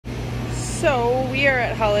So we are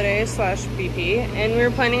at Holiday / BP, and we were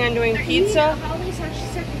planning on doing pizza. Holiday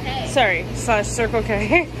 / Circle K. Sorry, / Circle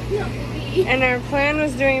K. No, BP. And our plan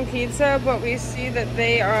was doing pizza, but we see that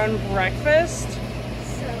they are on breakfast.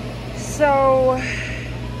 So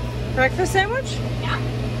breakfast sandwich? Yeah.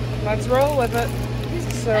 Let's roll with it.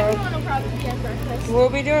 So everyone will probably be on breakfast. we'll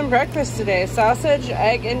be doing breakfast today. Sausage,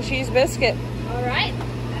 egg, and cheese biscuit. All right.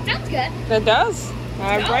 That sounds good. That does.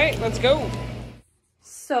 All go. right, let's go.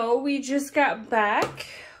 So we just got back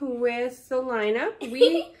with the lineup.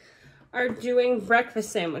 We are doing breakfast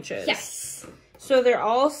sandwiches. Yes. So they're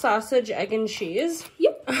all sausage, egg, and cheese.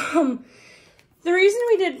 Yep. The reason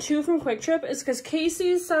we did 2 from Quick Trip is because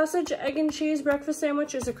Casey's sausage, egg, and cheese breakfast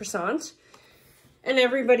sandwich is a croissant. And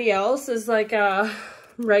everybody else is like a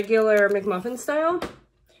regular McMuffin style.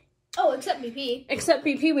 Oh, except BP. Except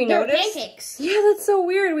BP, we They're noticed. pancakes. Yeah, that's so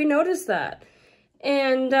weird. We noticed that.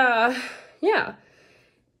 And, yeah.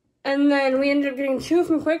 And then we ended up getting 2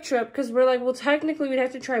 from Quick Trip because we're like, well, technically we'd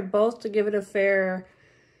have to try both to give it a fair...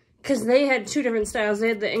 Because they had 2 different styles. They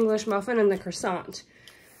had the English muffin and the croissant.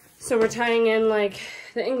 So we're tying in, like,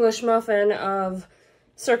 the English muffin of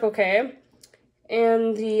Circle K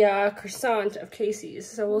and the croissant of Casey's.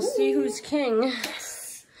 So we'll see who's king.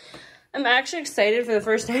 Yes. I'm actually excited for the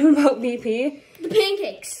first time about BP. The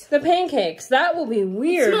pancakes. The pancakes. That will be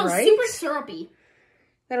weird, It smells right? super syrupy.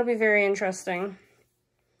 That'll be very interesting.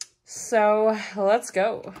 So, let's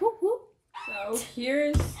go. Whoop, whoop. So,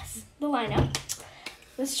 here's... The lineup.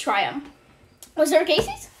 Let's try them. Was there a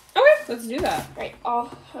Casey's? Okay, let's do that. Right,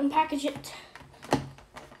 I'll unpackage it.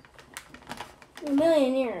 A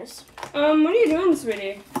million years. What are you doing,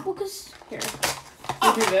 sweetie? Well, because... Here.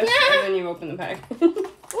 You do this, and then you open the pack.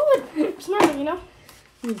 Ooh, smarter, you know?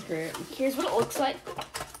 That's great. Here's what it looks like.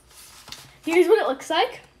 Here's what it looks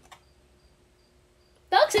like.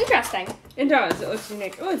 That looks interesting. It does. It looks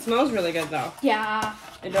unique. Oh, it smells really good, though. Yeah.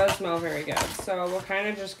 It does smell very good. So, we'll kind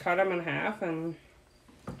of just cut them in half and...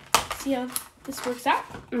 See how this works out?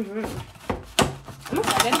 Mm-hmm. I'm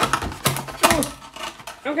excited. Oh.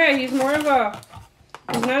 Okay, he's more of a...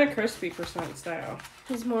 He's not a crispy croissant style.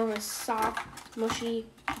 He's more of a soft, mushy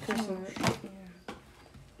Croissant. Yeah.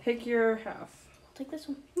 Pick your half. I'll take this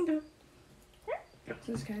one. Okay. This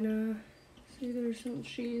is kind of... See, there's some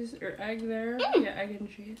cheese or egg there. Mm. Yeah, egg and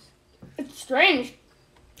cheese. It's strange.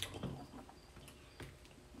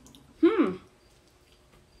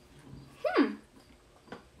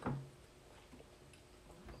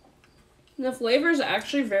 The flavor is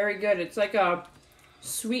actually very good. It's like a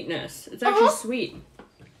sweetness. It's actually sweet.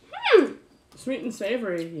 Sweet and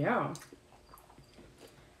savory, yeah.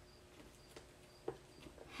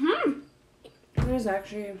 It is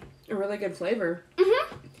actually a really good flavor.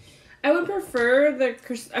 I would prefer the...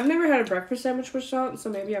 I've never had a breakfast sandwich croissant, so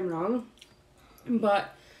maybe I'm wrong.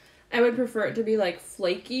 But I would prefer it to be like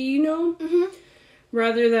flaky, you know?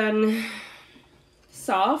 Rather than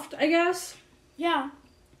soft, I guess. Yeah.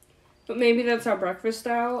 But maybe that's how breakfast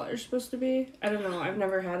style are supposed to be. I don't know. I've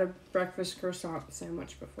never had a breakfast croissant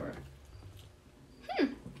sandwich before.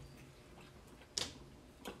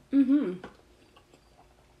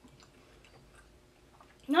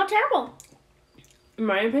 Not terrible. In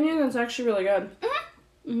my opinion, that's actually really good.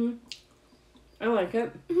 I like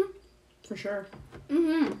it. For sure.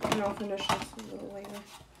 And I'll finish this a little later.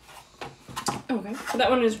 Okay. But that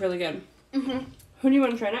one is really good. Who do you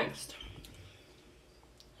want to try next?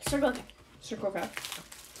 Circle K. Circle K.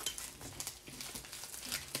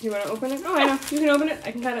 Do you want to open it? Oh, I know. You can open it.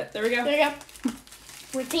 I can cut it. There we go. There you go.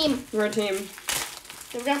 We're a team. We're a team.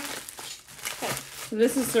 There we go. Okay. So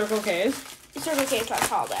this is Circle K's. Circle K slash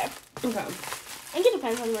Holiday. Okay. I think it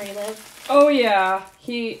depends on where you live. Oh, yeah.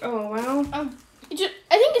 Oh, wow.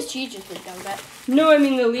 I think his cheese just went down a bit. No, I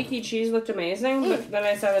mean, the leaky cheese looked amazing, but then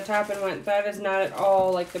I saw the top and went, that is not at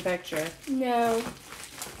all like the picture. No.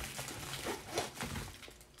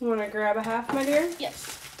 You want to grab a half, my dear?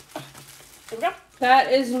 Yes. There we go.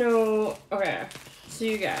 That is no... Okay. So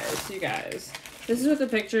you guys. This is what the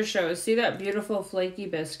picture shows. See that beautiful flaky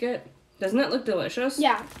biscuit? Doesn't that look delicious?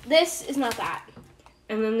 Yeah. This is not that.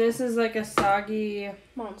 And then this is like a soggy...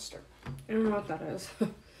 Monster. I don't know what that is.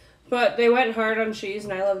 But they went hard on cheese,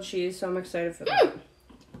 and I love cheese, so I'm excited for that.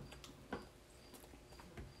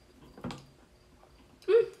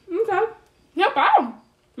 Okay. Not bad.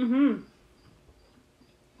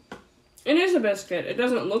 It is a biscuit. It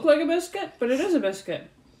doesn't look like a biscuit, but it is a biscuit.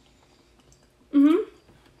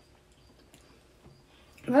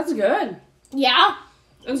 That's good. Yeah.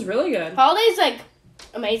 That's really good. Holiday's like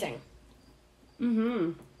amazing.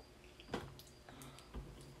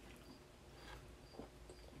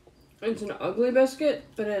 It's an ugly biscuit,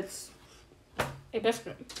 but it's A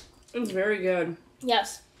biscuit. It's very good.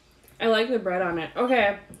 Yes. I like the bread on it.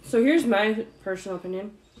 Okay, so here's my personal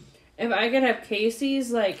opinion. If I could have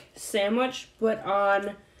Casey's, like, sandwich, but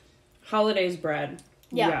on Holiday's bread,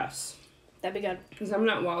 yes. That'd be good. Because I'm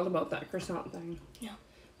not wild about that croissant thing. Yeah.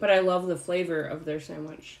 But I love the flavor of their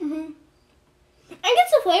sandwich. Mm-hmm. I think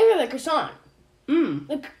it's the flavor of the croissant. Mmm.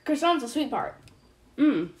 The croissant's the sweet part.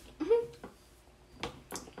 Mmm. Mm-hmm.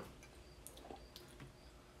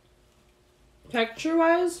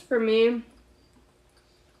 Texture-wise, for me...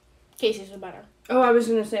 Casey's was better. Oh, I was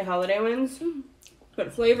going to say Holiday wins. Mm-hmm.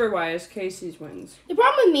 But flavor-wise, Casey's wins. The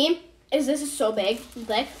problem with me is this is so big and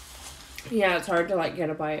thick. Yeah, it's hard to, like, get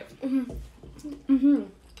a bite. Mm-hmm. Mm-hmm.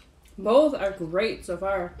 Both are great so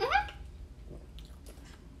far. Mm-hmm.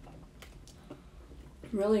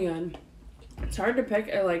 Really good. It's hard to pick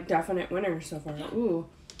a, like, definite winner so far. Ooh.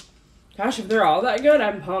 Gosh, if they're all that good,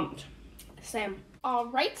 I'm pumped. Same. All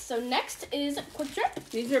right, so next is Quick Trip.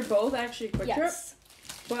 These are both actually Quick Trip. Yes.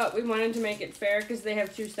 But we wanted to make it fair because they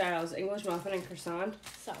have two styles, English muffin and croissant.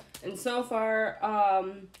 So. And so far,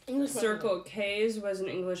 English Circle K's was an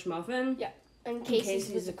English muffin. Yeah. And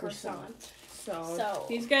Casey's was a croissant. So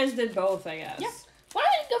these guys did both, I guess. Yeah. Why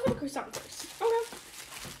don't we go for the croissant first? Okay.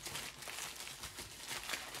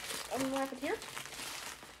 I'm gonna wrap it here.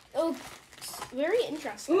 Oh, very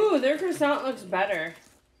interesting. Ooh, their croissant looks better.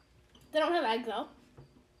 They don't have egg though.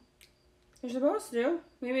 They're supposed to.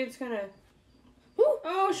 Maybe it's gonna... Ooh.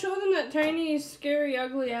 Oh, show them that tiny, scary,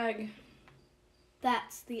 ugly egg.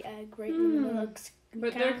 That's the egg right in the middle.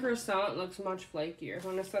 But their croissant looks much flakier.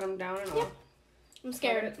 Want to set them down and all? I'm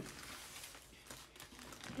scared.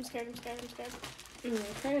 I'm scared.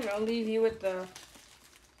 Okay, and I'll leave you with the...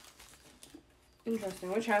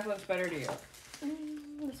 Interesting. Which half looks better to you?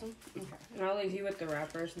 This one. Okay. And I'll leave you with the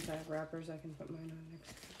wrapper. Since I have wrappers, I can put mine on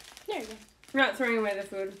next. There you go. We're not throwing away the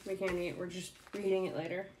food. We can't eat. We're just reheating it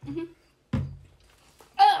later. Mm-hmm.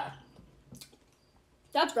 Ugh.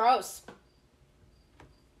 That's gross.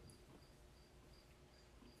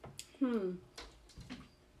 I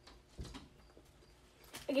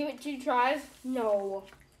gave it 2 tries. No.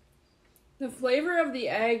 The flavor of the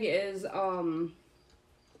egg is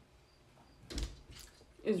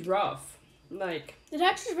rough. Like, the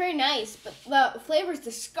texture's very nice, but the flavor's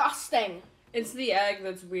disgusting. It's the egg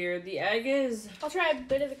that's weird. The egg is... I'll try a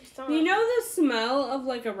bit of the croissant. You know the smell of,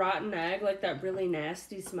 like, a rotten egg? Like, that really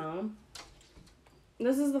nasty smell?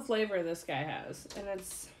 This is the flavor this guy has. And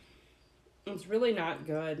it's really not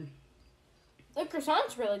good. The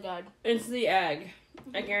croissant's really good. It's the egg.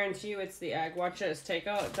 I guarantee you it's the egg. Watch this. Take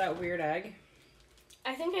out that weird egg.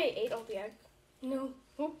 I think I ate all the egg. No.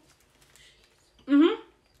 Oh. Mm-hmm.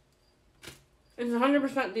 It's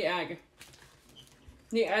 100% the egg.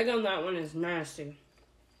 The egg on that one is nasty.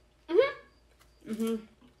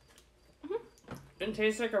 It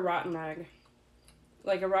tastes like a rotten egg.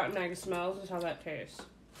 Like a rotten egg smells is how that tastes.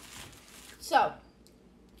 So,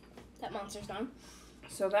 that monster's done.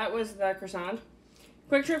 So that was the croissant.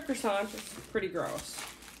 Quick Trip croissant is pretty gross.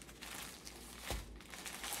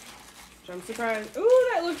 So I'm surprised. Ooh,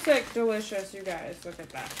 that looks like delicious, you guys. Look at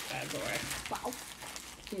that bad boy. Wow.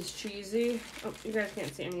 He's cheesy. Oh, you guys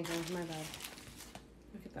can't see anything. My bad.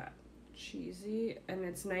 Look at that. Cheesy. And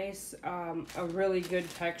it's nice. A really good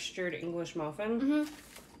textured English muffin.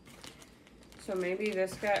 So maybe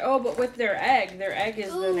this guy... Oh, but with their egg. Their egg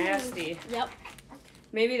is the nasty. Yep.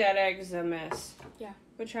 Maybe that egg's a miss. Yeah.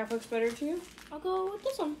 Which half looks better to you? I'll go with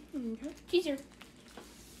this one. Okay. Easier.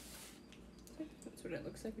 That's what it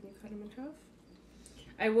looks like when you cut them in half.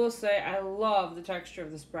 I will say I love the texture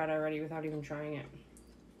of this bread already without even trying it.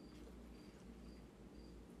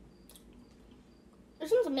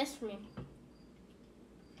 This one's a miss for me.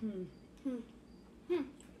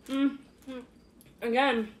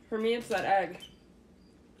 Again, for me, it's that egg.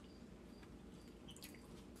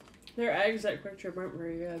 Their eggs at Quick Trip weren't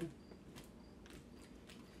very good.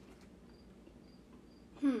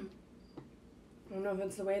 I don't know if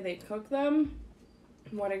it's the way they cook them,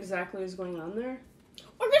 what exactly is going on there.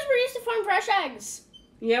 Or just we're used to farm fresh eggs.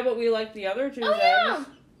 Yeah, but we like the other two eggs.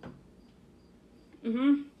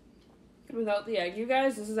 Without the egg, you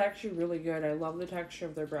guys, this is actually really good. I love the texture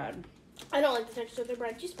of their bread. I don't like the texture of their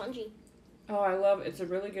bread. Too spongy. Oh, I love it. It's a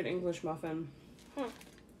really good English muffin.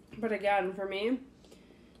 But again, for me,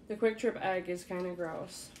 the Quick Trip egg is kind of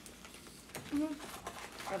gross.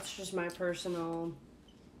 That's just my personal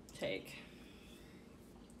take.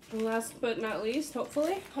 And last but not least,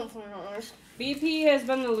 hopefully, not worse. BP has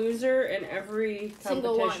been the loser in every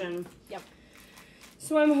competition. Yep.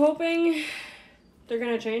 So I'm hoping they're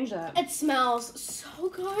going to change that. It smells so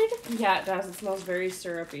good. Yeah, it does. It smells very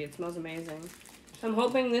syrupy. It smells amazing. I'm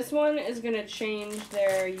hoping this one is going to change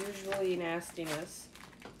their usually nastiness.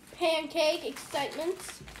 Pancake excitement.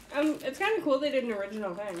 It's kind of cool they did an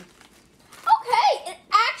original thing. Okay, it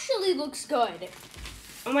actually looks good.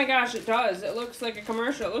 Oh my gosh, it does. It looks like a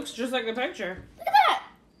commercial. It looks just like the picture. Look at that.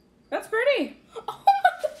 That's pretty. Oh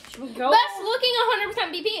my gosh. Go. Best looking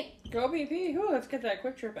 100% BP. Go BP. Ooh, let's get that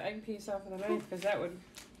Quick Trip egg piece off of the knife because that would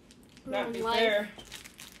not be Life. fair.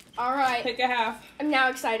 All right. Take a half. I'm now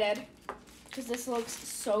excited because this looks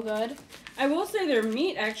so good. I will say their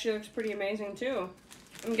meat actually looks pretty amazing too.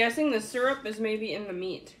 I'm guessing the syrup is maybe in the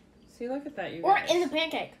meat. See, look at that, you Or guys. in the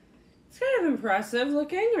pancake. It's kind of impressive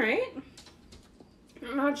looking, right? I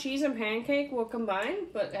don't know how cheese and pancake will combine,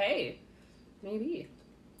 but hey, maybe.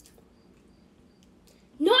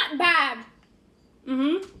 Not bad.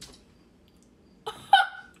 Mm-hmm.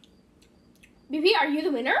 BP, are you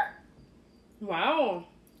the winner? Wow.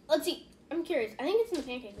 Let's see. I'm curious. I think it's in the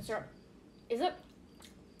pancake, the syrup. Is it?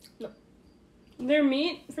 No. Their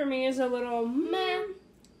meat, for me, is a little... Meh.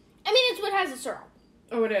 I mean, it's what has the syrup.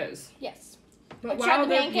 Oh, it is. Yes. But I tried wow, the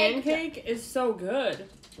their pancake. pancake is so good.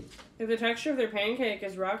 Like, the texture of their pancake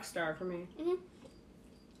is rock star for me.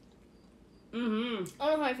 Mm-hmm. Mm-hmm. I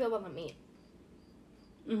don't know how I feel about the meat.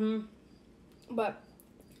 Mm-hmm. But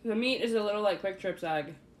The meat is a little like Quick Trip's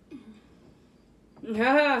egg.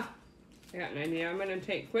 Haha. I got an idea. I'm gonna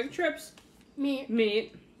take Quick Trip's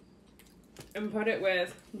meat and put it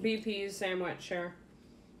with BP's sandwich here.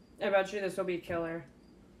 I bet you this will be killer.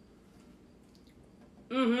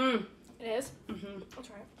 Mm-hmm. It is? Mm-hmm. I'll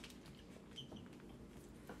try it.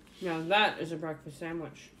 Now that is a breakfast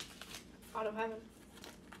sandwich. Out of heaven.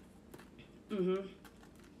 Mm-hmm.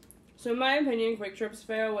 So in my opinion, Quick Trip's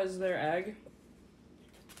fail was their egg.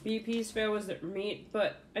 BP's fail was their meat,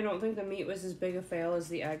 but I don't think the meat was as big a fail as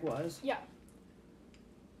the egg was. Yeah.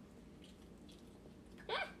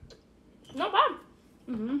 Not bad.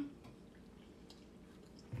 Mm-hmm.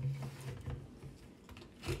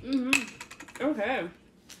 Mm-hmm. Okay.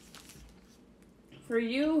 For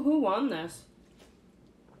you, who won this?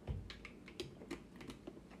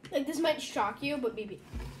 Like, this might shock you, but BP.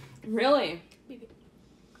 Really? BP.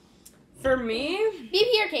 For me,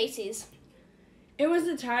 BP or Casey's? it was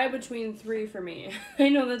a tie between 3 for me. I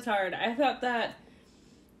know that's hard. I thought that,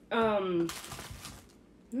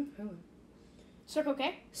 Circle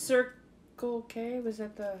K? Circle K, was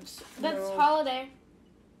that the... That's no. Holiday.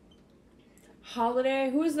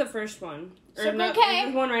 Holiday? Who was the first one? Circle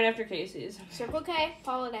K. The one right after Casey's. Circle K,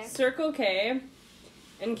 Holiday. Circle K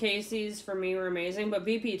and Casey's for me were amazing, but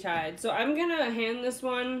BP tied. So I'm gonna hand this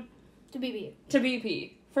one To BP. to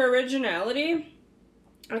BP. For originality,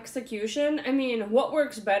 execution, I mean, what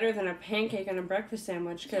works better than a pancake and a breakfast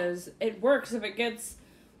sandwich? Because it works if it gets,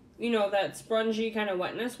 you know, that spongy kind of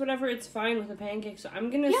wetness, whatever, it's fine with a pancake. So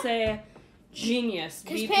I'm gonna say genius.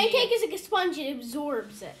 Because BP. pancake is like a sponge, it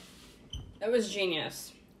absorbs it. That was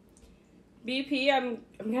genius. BP, I'm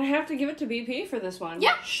gonna have to give it to BP for this one.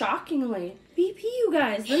 Yeah. Shockingly. BP, you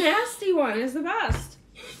guys, the nasty one is the best.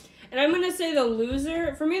 And I'm gonna say the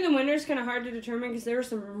loser, for me the winner's kind of hard to determine because there were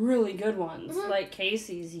some really good ones. Mhm. Like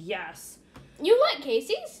Casey's, yes. You like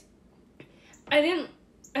Casey's?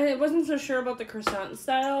 I wasn't so sure about the croissant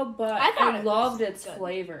style, but I thought it loved was its good.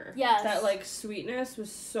 flavor. Yes. That like sweetness was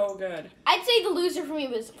so good. I'd say the loser for me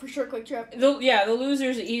was for sure Quick Trip. The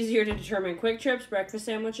loser's easier to determine. Quick Trips, breakfast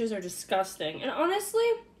sandwiches are disgusting. And honestly,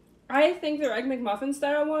 I think their Egg McMuffin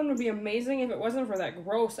style one would be amazing if it wasn't for that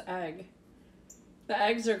gross egg. The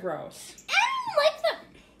eggs are gross. I don't like them.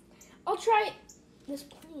 I'll try this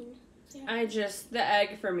plain. The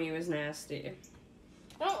egg for me was nasty.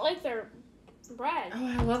 I don't like their bread. Oh,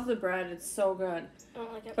 I love the bread. It's so good. I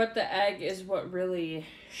don't like it. But the egg is what really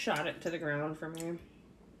shot it to the ground for me.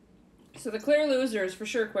 So the clear loser is for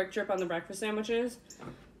sure Quick Trip on the breakfast sandwiches.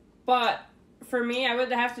 But for me, I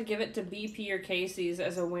would have to give it to BP or Casey's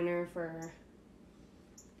as a winner for...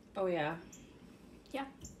 Oh, yeah. Yeah.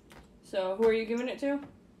 So who are you giving it to?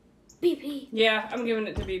 BP. Yeah, I'm giving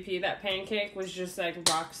it to BP. That pancake was just like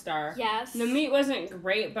rock star. Yes. The meat wasn't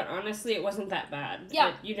great, but honestly, it wasn't that bad.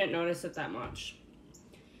 Yeah. You didn't notice it that much.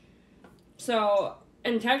 So,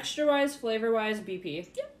 and texture-wise, flavor-wise, BP.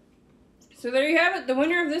 Yep. So there you have it. The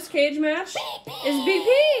winner of this cage match BP. is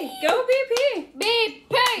BP. Go BP.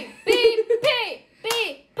 BP. BP.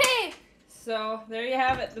 BP. So there you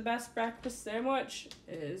have it. The best breakfast sandwich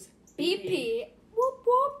is BP. Whoop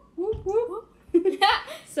whoop. Whoop whoop.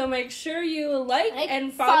 So make sure you like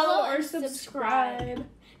and follow follow or and subscribe. Go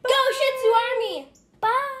Shih Tzu